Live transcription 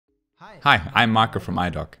Hi, I'm Marco from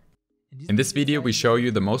iDoc. In this video we show you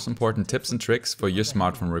the most important tips and tricks for your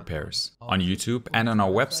smartphone repairs. On YouTube and on our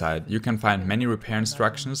website you can find many repair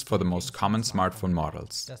instructions for the most common smartphone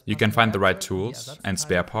models. You can find the right tools and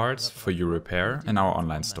spare parts for your repair in our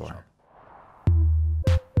online store.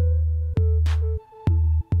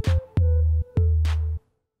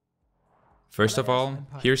 First of all,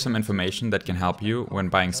 here's some information that can help you when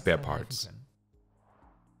buying spare parts.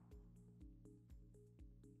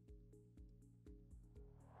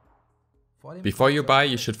 Before you buy,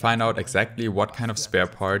 you should find out exactly what kind of spare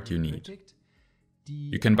part you need.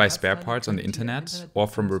 You can buy spare parts on the internet or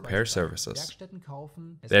from repair services.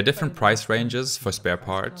 There are different price ranges for spare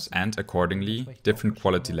parts and, accordingly, different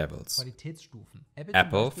quality levels.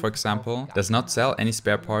 Apple, for example, does not sell any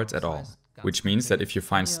spare parts at all, which means that if you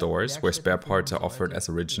find stores where spare parts are offered as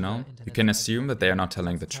original, you can assume that they are not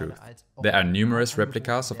telling the truth. There are numerous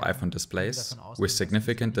replicas of iPhone displays with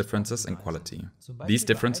significant differences in quality. These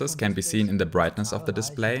differences can be seen in the brightness of the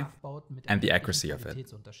display and the accuracy of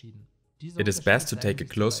it. It is best to take a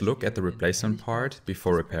close look at the replacement part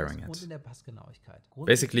before repairing it.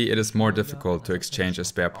 Basically, it is more difficult to exchange a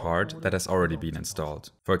spare part that has already been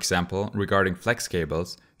installed. For example, regarding flex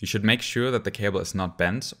cables, you should make sure that the cable is not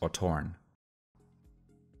bent or torn.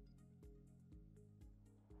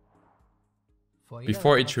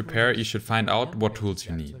 Before each repair, you should find out what tools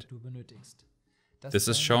you need. This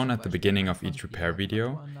is shown at the beginning of each repair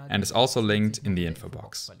video and is also linked in the info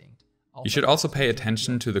box. You should also pay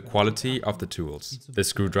attention to the quality of the tools. The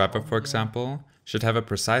screwdriver, for example, should have a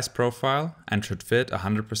precise profile and should fit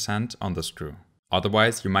 100% on the screw.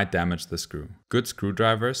 Otherwise, you might damage the screw. Good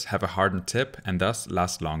screwdrivers have a hardened tip and thus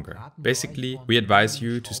last longer. Basically, we advise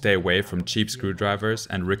you to stay away from cheap screwdrivers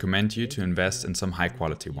and recommend you to invest in some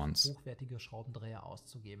high-quality ones.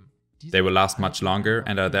 They will last much longer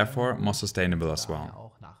and are therefore more sustainable as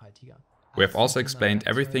well. We have also explained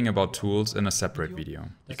everything about tools in a separate video.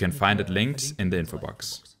 You can find it linked in the info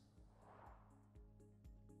box.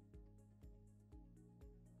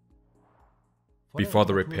 Before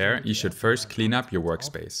the repair, you should first clean up your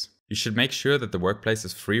workspace. You should make sure that the workplace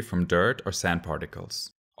is free from dirt or sand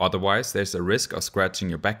particles. Otherwise, there's a risk of scratching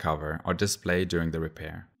your back cover or display during the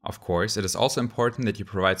repair. Of course, it is also important that you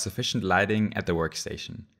provide sufficient lighting at the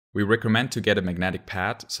workstation. We recommend to get a magnetic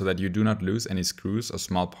pad so that you do not lose any screws or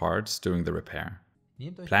small parts during the repair.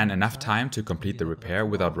 Plan enough time to complete the repair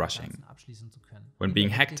without rushing. When being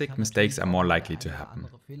hectic, mistakes are more likely to happen.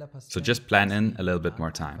 So just plan in a little bit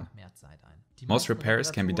more time. Most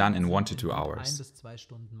repairs can be done in 1 to 2 hours.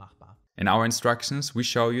 In our instructions, we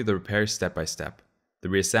show you the repair step by step. The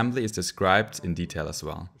reassembly is described in detail as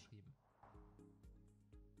well.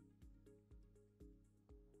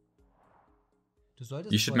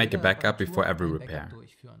 You should make a backup before every repair.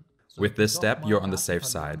 With this step, you're on the safe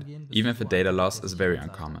side, even if a data loss is very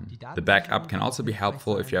uncommon. The backup can also be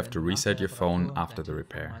helpful if you have to reset your phone after the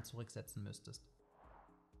repair.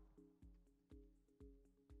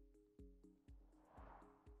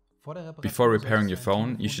 Before repairing your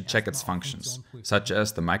phone, you should check its functions, such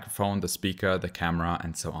as the microphone, the speaker, the camera,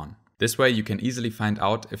 and so on. This way you can easily find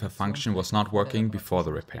out if a function was not working before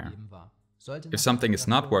the repair. If something is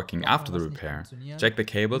not working after the repair, check the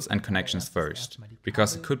cables and connections first,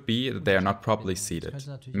 because it could be that they are not properly seated,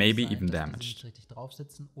 maybe even damaged.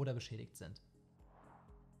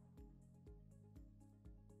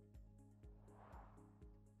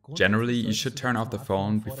 Generally, you should turn off the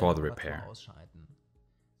phone before the repair.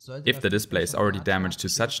 If the display is already damaged to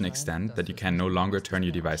such an extent that you can no longer turn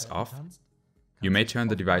your device off, you may turn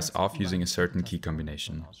the device off using a certain key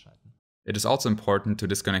combination. It is also important to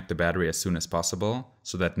disconnect the battery as soon as possible,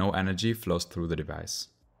 so that no energy flows through the device.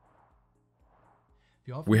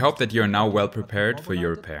 We hope that you are now well prepared for your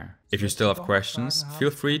repair. If you still have questions, feel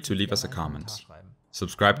free to leave us a comment.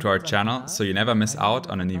 Subscribe to our channel so you never miss out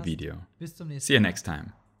on a new video. See you next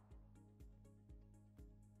time.